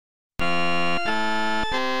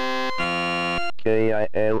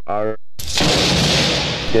KILR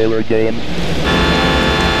KILR Games.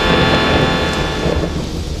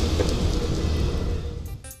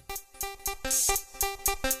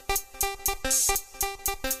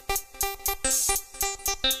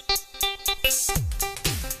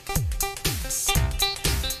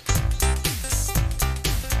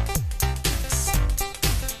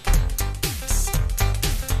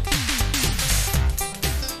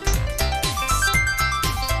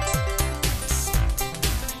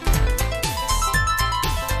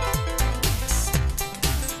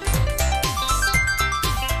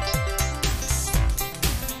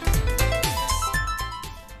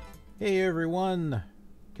 Hey everyone,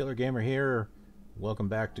 Killer Gamer here. Welcome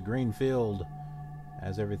back to Greenfield.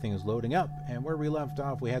 As everything is loading up, and where we left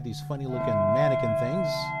off, we had these funny looking mannequin things,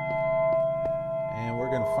 and we're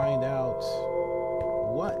gonna find out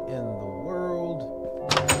what in the world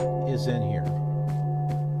is in here.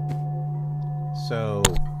 So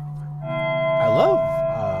I love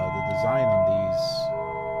the design on these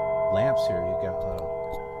lamps here. You got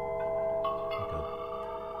like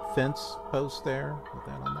a fence post there with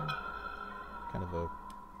that on there. Kind of a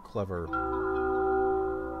clever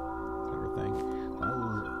thing.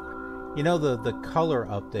 You know, the color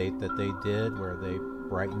update that they did where they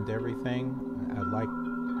brightened everything, I like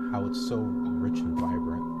how it's so rich and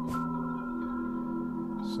vibrant.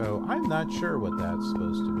 So I'm not sure what that's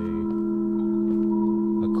supposed to be.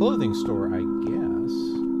 A clothing store, I guess.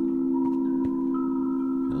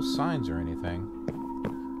 No signs or anything.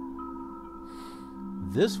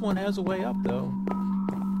 This one has a way up though.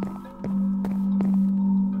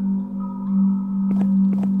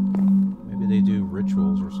 They do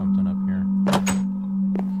rituals or something up here.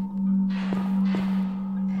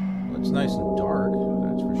 Well, it's nice and dark,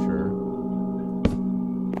 that's for sure.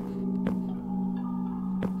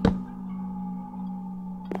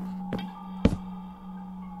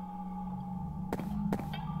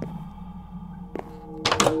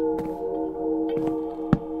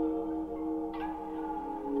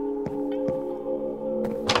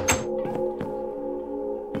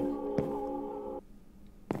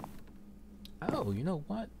 Oh, you know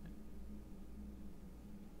what?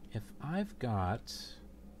 If I've got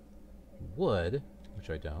wood, which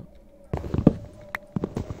I don't.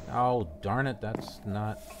 Oh, darn it, that's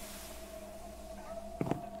not...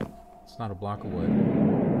 It's not a block of wood.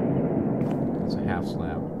 It's a half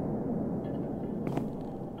slab.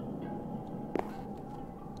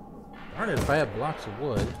 Darn it, if I had blocks of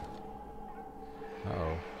wood...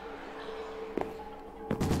 Uh-oh.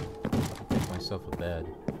 I'll make myself a bed.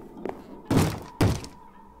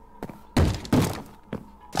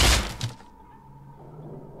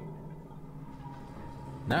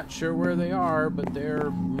 Not sure where they are, but they're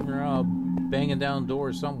banging down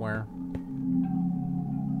doors somewhere.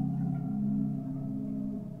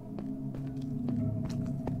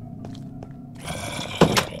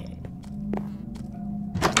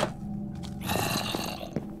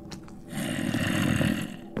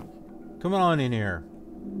 Come on in here.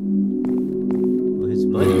 Well, his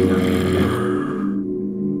buddy's not here.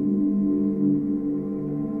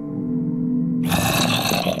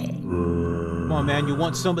 Come on, man, you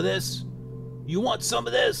want some of this? You want some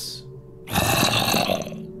of this?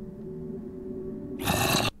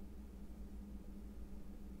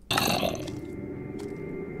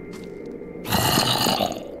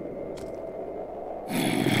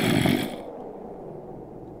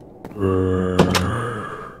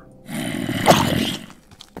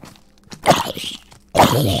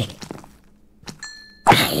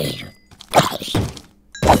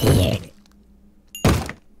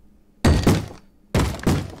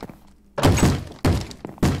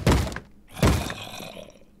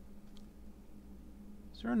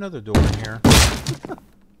 Is there another door in here?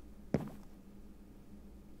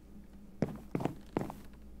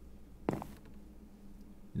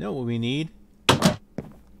 You know what we need? We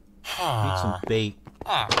need some bait.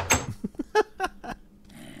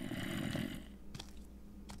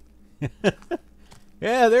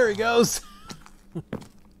 Yeah, there he goes.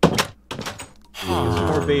 There's some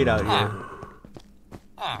more bait out here.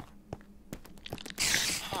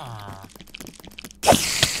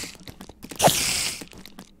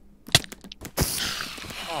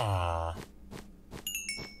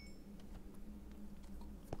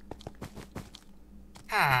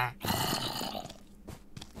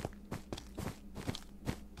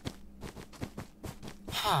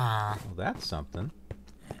 Well, that's something.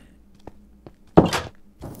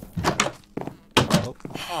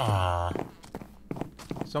 Oh.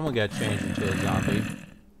 Someone got changed into a zombie.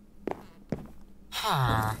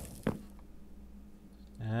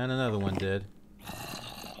 And another one did.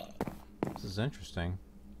 This is interesting.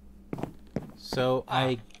 So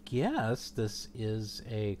I guess this is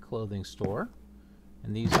a clothing store,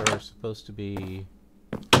 and these are supposed to be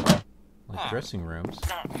like dressing rooms.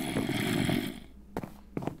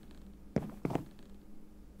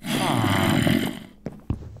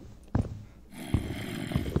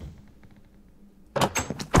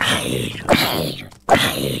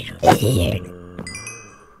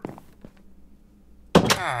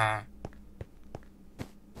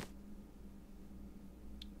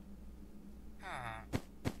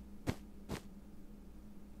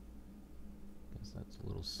 Guess that's a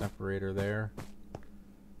little separator there.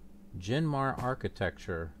 Jinmar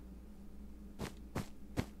architecture.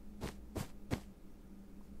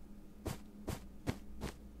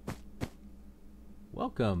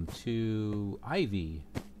 Welcome to Ivy.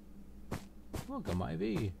 Welcome,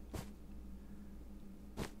 Ivy.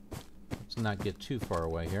 Let's not get too far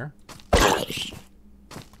away here.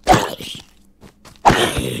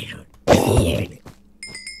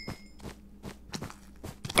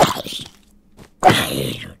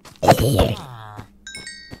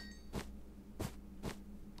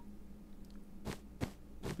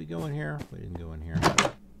 Did we go in here? We didn't go in here.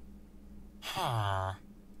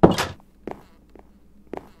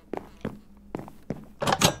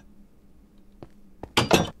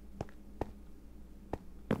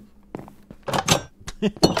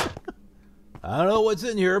 I don't know what's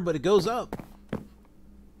in here, but it goes up.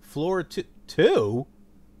 Floor two?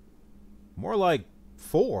 More like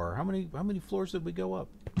 4. How many floors did we go up?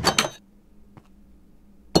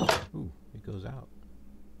 Ooh, it goes out.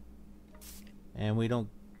 And we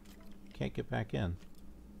can't get back in.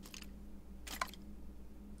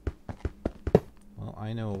 Well,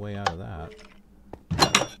 I know a way out of that.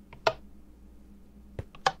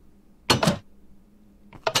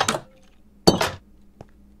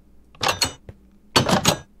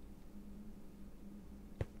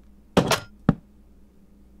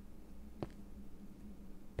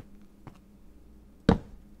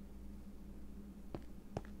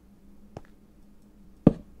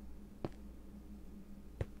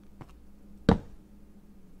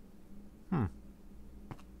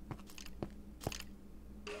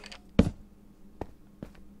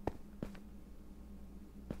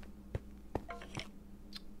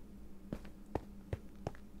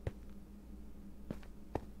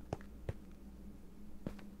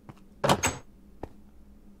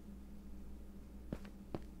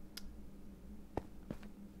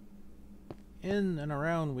 In and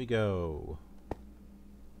around we go.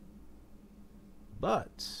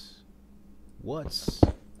 But what's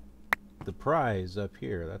the prize up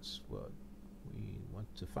here? That's what we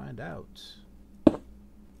want to find out. Do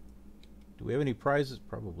we have any prizes?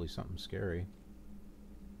 Probably something scary.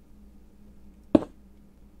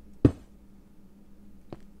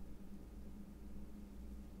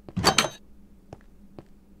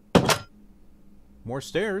 More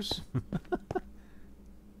stairs.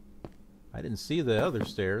 I didn't see the other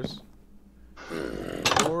stairs.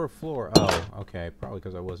 Floor. Oh, okay. Probably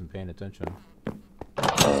because I wasn't paying attention.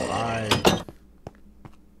 5,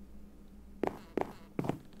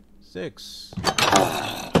 6.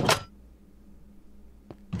 I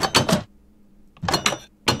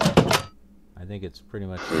think it's pretty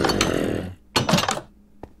much the same thing.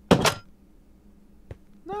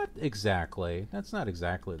 Not exactly. That's not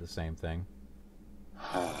exactly the same thing.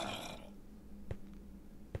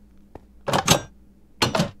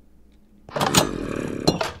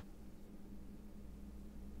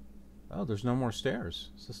 Oh, there's no more stairs.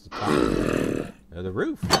 Is this the top? The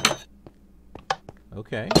roof.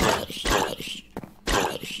 Okay.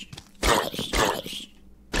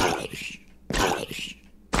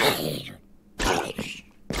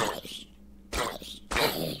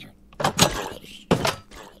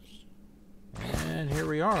 And here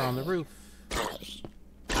we are on the roof.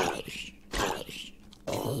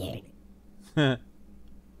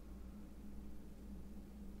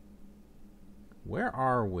 Where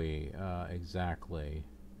are we exactly?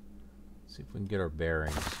 Let's see if we can get our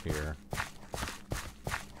bearings here.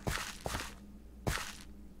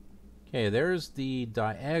 Okay, there's the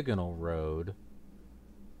diagonal road.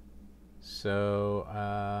 So,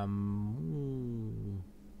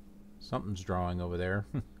 something's drawing over there.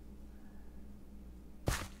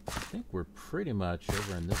 I think we're pretty much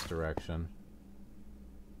over in this direction.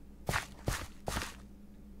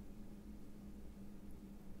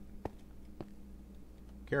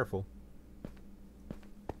 Careful.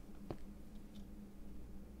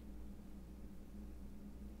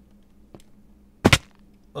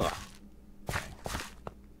 Ugh. Okay.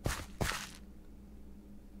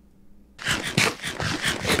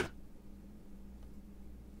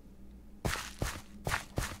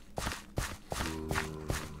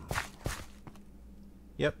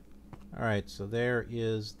 Alright, so there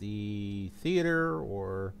is the theater,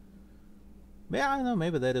 or... yeah, I don't know,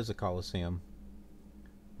 maybe that is a Coliseum.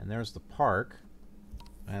 And there's the park.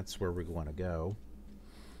 That's where we want to go.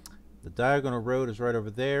 The diagonal road is right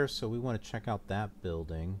over there, so we want to check out that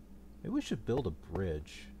building. Maybe we should build a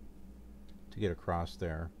bridge to get across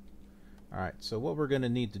there. Alright, so what we're going to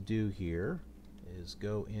need to do here is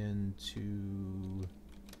go into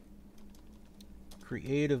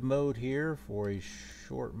creative mode here for a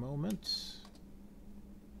short moment,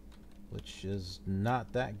 which is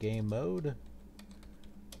not that game mode,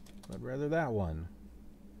 but rather that one.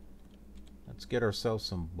 Let's get ourselves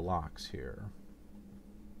some blocks here.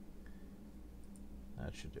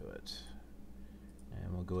 That should do it.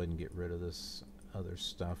 And we'll go ahead and get rid of this other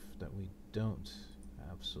stuff that we don't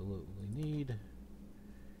absolutely need. Get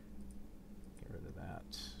rid of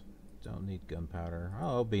that. Don't need gunpowder.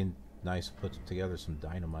 Oh, it'll be nice to put together some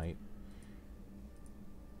dynamite.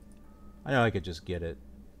 I know I could just get it,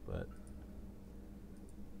 but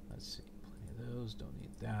let's see. Plenty of those. Don't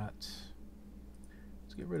need that.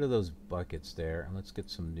 Let's get rid of those buckets there, and let's get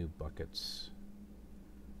some new buckets.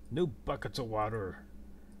 New buckets of water.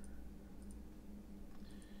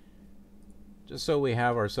 Just so we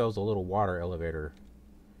have ourselves a little water elevator.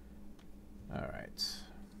 Alright.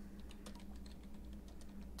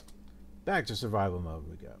 Back to survival mode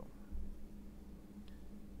we go.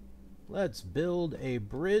 Let's build a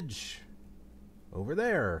bridge over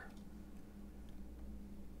there.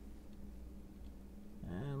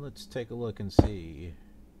 And let's take a look and see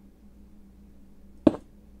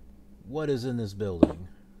what is in this building.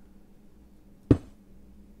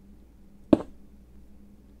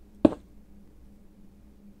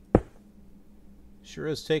 Sure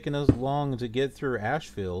has taken us long to get through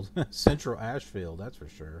Ashfield. Central Ashfield, that's for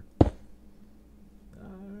sure.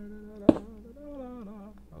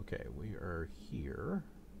 Okay, we are here.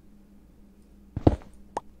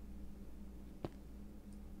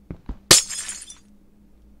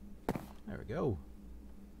 There we go.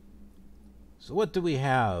 So what do we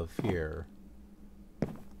have here?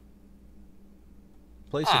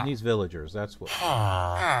 Place that needs villagers, that's what.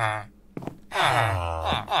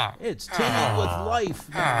 It's teeming with life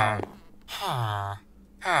now.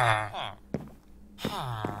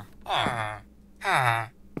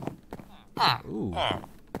 Ooh.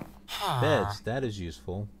 Beds, that is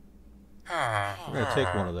useful. We're going to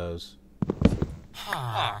take one of those.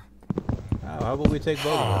 How about we take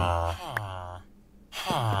both of them?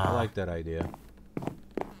 I like that idea.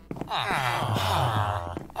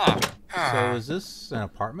 So is this an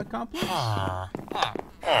apartment complex?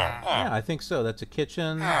 Yeah, I think so. That's a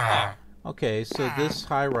kitchen. Okay, so this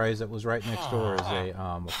high-rise that was right next door is a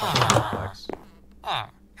apartment complex.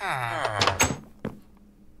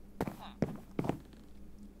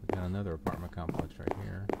 We got another apartment complex right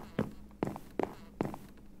here.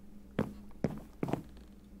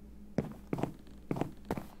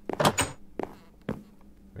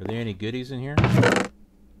 Are there any goodies in here? No.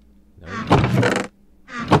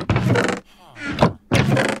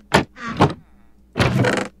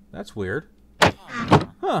 That's weird.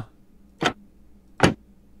 Huh.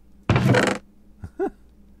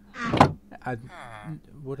 I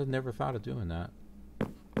would have never thought of doing that.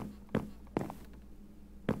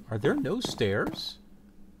 Are there no stairs?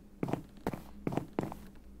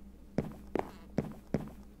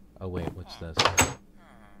 Oh wait, what's this?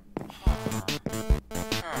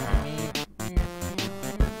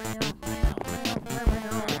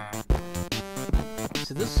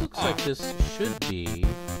 So this looks like this should be,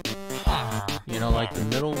 you know, like the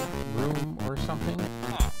middle room or something.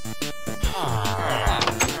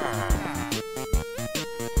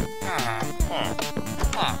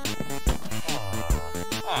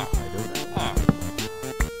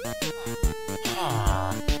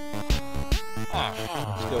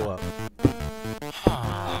 Let's go up.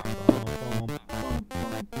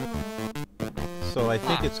 So I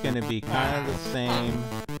think it's going to be kind of the same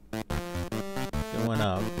going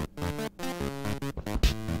up.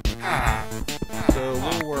 So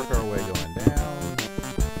we'll work our way going down.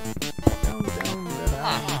 Down, down,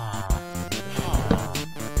 down.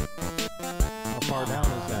 How far down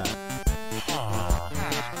is that?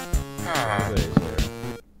 Ways there.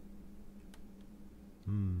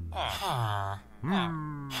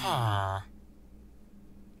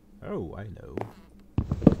 Oh, I know.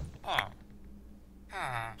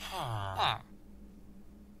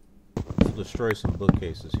 We'll destroy some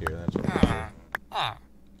bookcases here, that's what we'll do.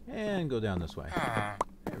 And go down this way.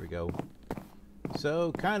 There we go.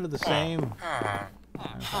 So, kind of the same. I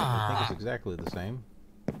think it's exactly the same.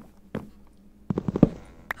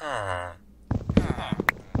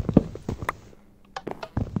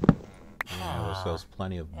 ourselves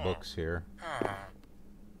plenty of books here.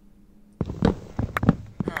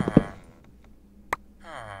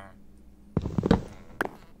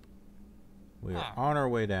 We are on our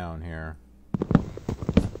way down here.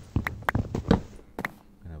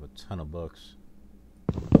 I have a ton of books.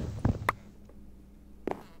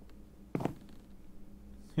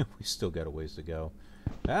 We still got a ways to go.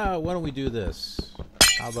 Why don't we do this?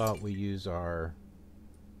 How about we use our...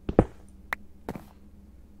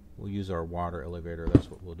 We'll use our water elevator. That's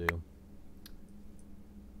what we'll do.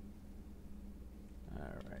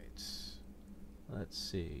 Alright. Let's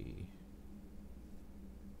see.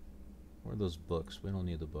 Where are those books? We don't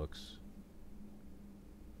need the books.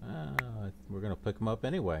 We're going to pick them up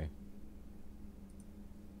anyway.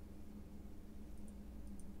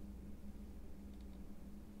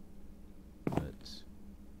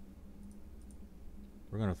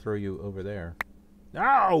 We're going to throw you over there.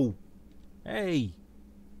 No! Hey!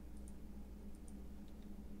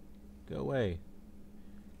 Go away.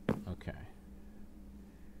 Okay.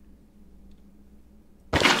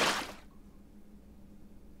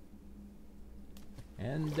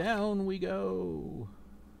 And down we go.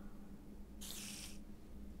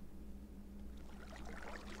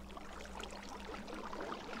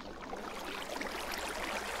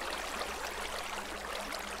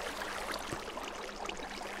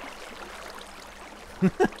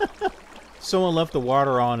 Someone left the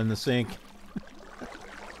water on in the sink.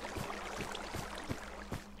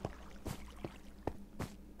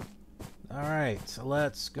 Alright, so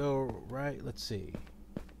let's go right. Let's see.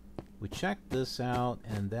 We checked this out,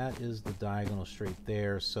 and that is the diagonal straight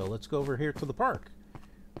there. So let's go over here to the park.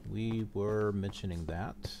 We were mentioning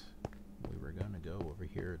that. We were going to go over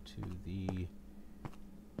here to the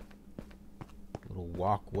little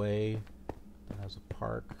walkway that has a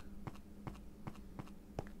park.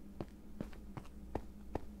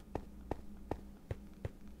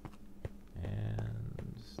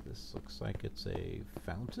 And this looks like it's a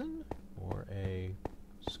fountain or a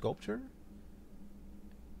sculpture.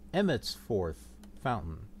 Emmett's fourth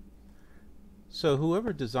fountain. So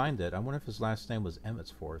whoever designed it, I wonder if his last name was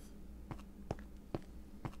Emmett's fourth.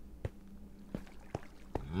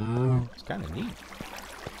 It's kind of neat.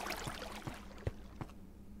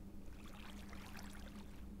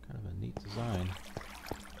 Kind of a neat design.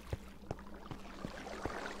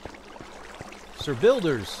 Sir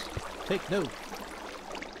Builders, take note.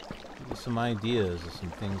 Give you some ideas of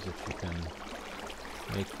some things that you can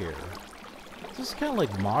make here. This is kind of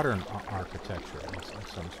like modern architecture of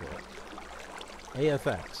some sort.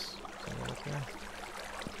 AFX. Is that right there?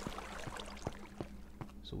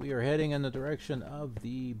 So we are heading in the direction of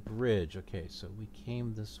the bridge. Okay, so we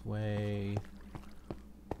came this way.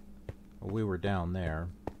 Or we were down there.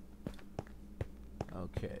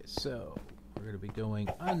 Okay, so we're going to be going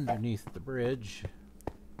underneath the bridge.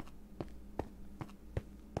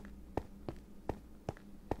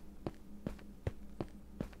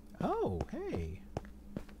 Oh, hey.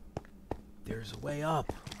 There's a way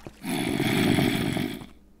up.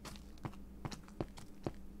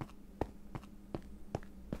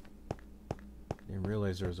 Didn't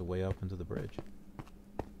realize there was a way up into the bridge.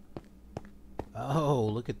 Oh,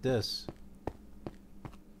 look at this.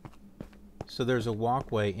 So there's a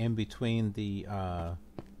walkway in between the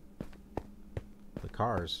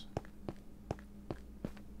cars.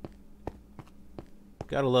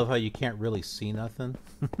 Gotta love how you can't really see nothing.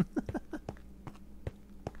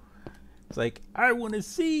 It's like, I want to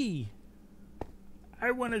see.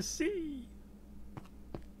 I want to see.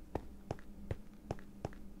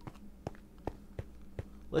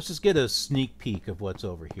 Let's just get a sneak peek of what's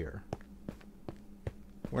over here.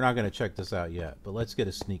 We're not going to check this out yet, but let's get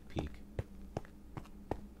a sneak peek.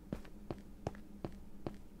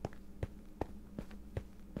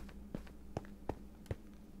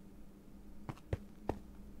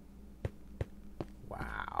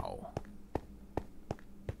 Wow.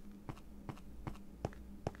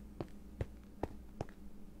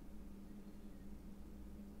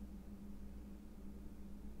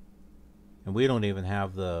 And we don't even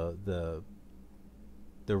have the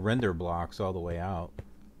render blocks all the way out.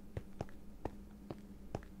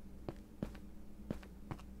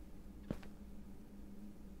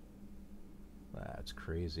 That's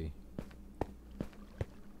crazy.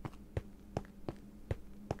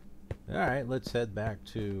 Alright, let's head back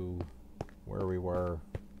to where we were.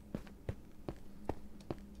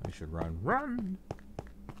 We should run. Run!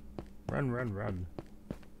 Run, run, run.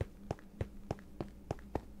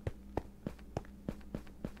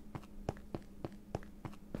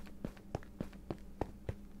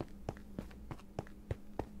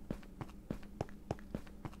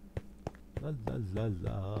 La la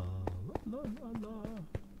la la la la la.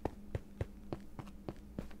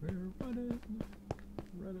 We're running.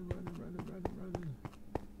 Running, running, running, running, running.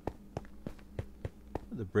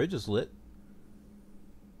 The bridge is lit.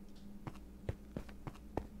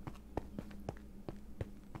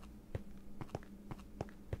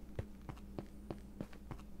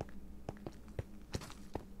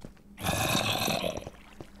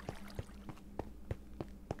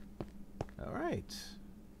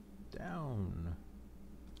 Down.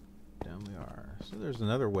 Down we are. So there's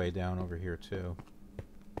another way down over here too.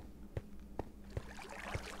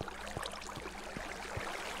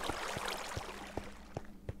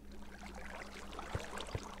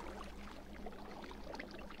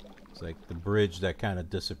 It's like the bridge that kind of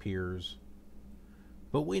disappears.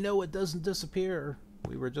 But we know it doesn't disappear.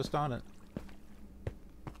 We were just on it.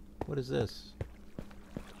 What is this?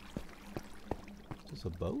 Is this a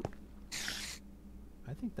boat?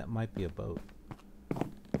 I think that might be a boat.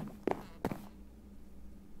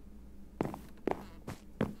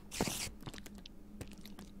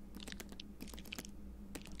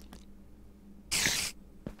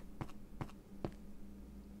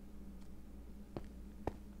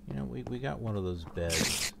 You know, we got one of those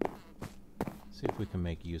beds. See if we can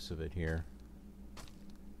make use of it here.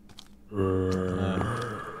 We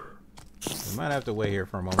might have to wait here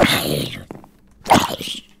for a moment.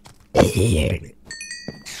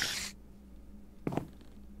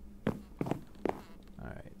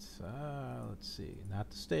 Let's see, not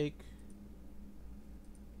the steak.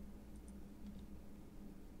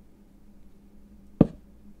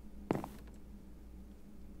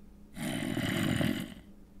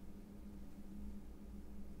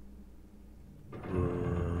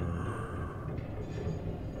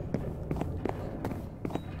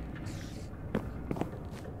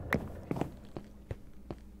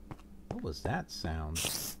 What was that sound?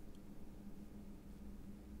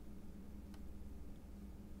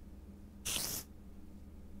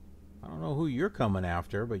 I don't know who you're coming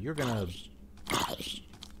after, but you're gonna...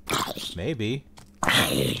 Maybe.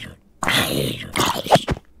 I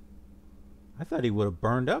thought he would have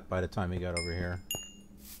burned up by the time he got over here.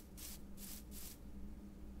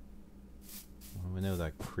 Well, we know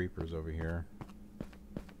that creeper's over here.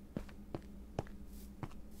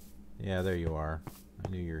 Yeah, there you are. I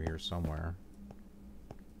knew you were here somewhere.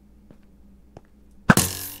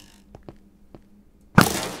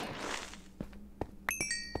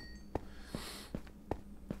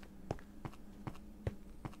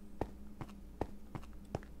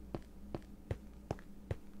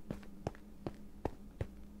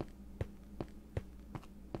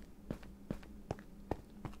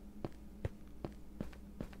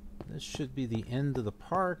 This should be the end of the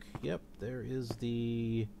park. Yep, there is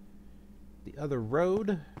the other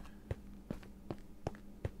road,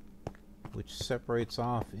 which separates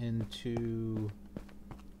off into,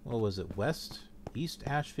 what was it, east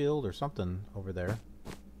Ashfield or something over there.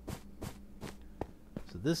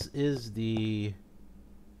 So this is the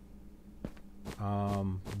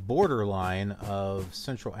borderline of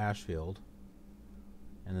Central Ashfield,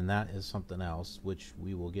 and then that is something else, which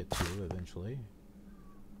we will get to eventually.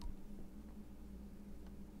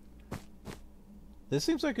 This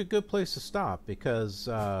seems like a good place to stop because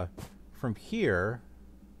from here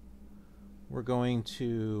we're going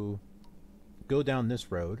to go down this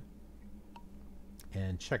road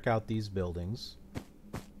and check out these buildings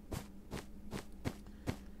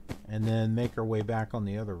and then make our way back on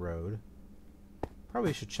the other road.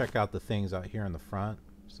 Probably should check out the things out here in the front,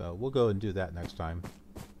 so we'll go and do that next time.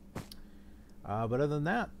 But other than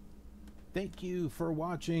that, thank you for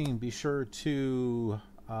watching. Be sure to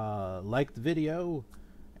like the video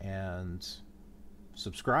and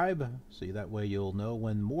subscribe so that way you'll know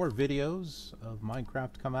when more videos of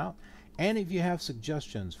Minecraft come out. And if you have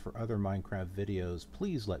suggestions for other Minecraft videos,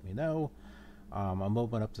 please let me know. I'm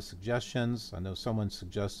open up to suggestions. I know someone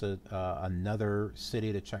suggested another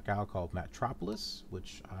city to check out called Metropolis,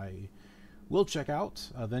 which I will check out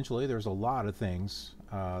eventually. There's a lot of things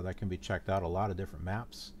that can be checked out, a lot of different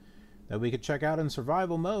maps that we could check out in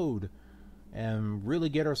survival mode and really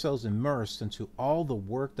get ourselves immersed into all the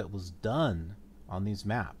work that was done on these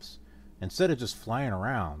maps. Instead of just flying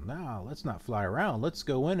around. No, let's not fly around. Let's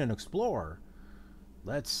go in and explore.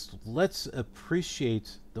 Let's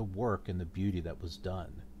appreciate the work and the beauty that was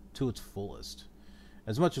done to its fullest,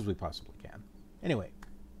 as much as we possibly can. Anyway,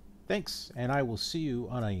 thanks, and I will see you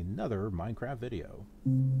on another Minecraft video.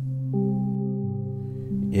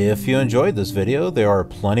 If you enjoyed this video, there are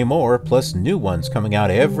plenty more, plus new ones coming out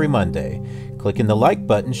every Monday. Clicking the like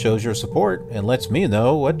button shows your support and lets me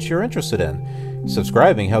know what you're interested in.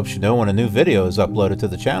 Subscribing helps you know when a new video is uploaded to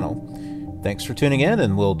the channel. Thanks for tuning in,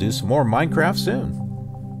 and we'll do some more Minecraft soon.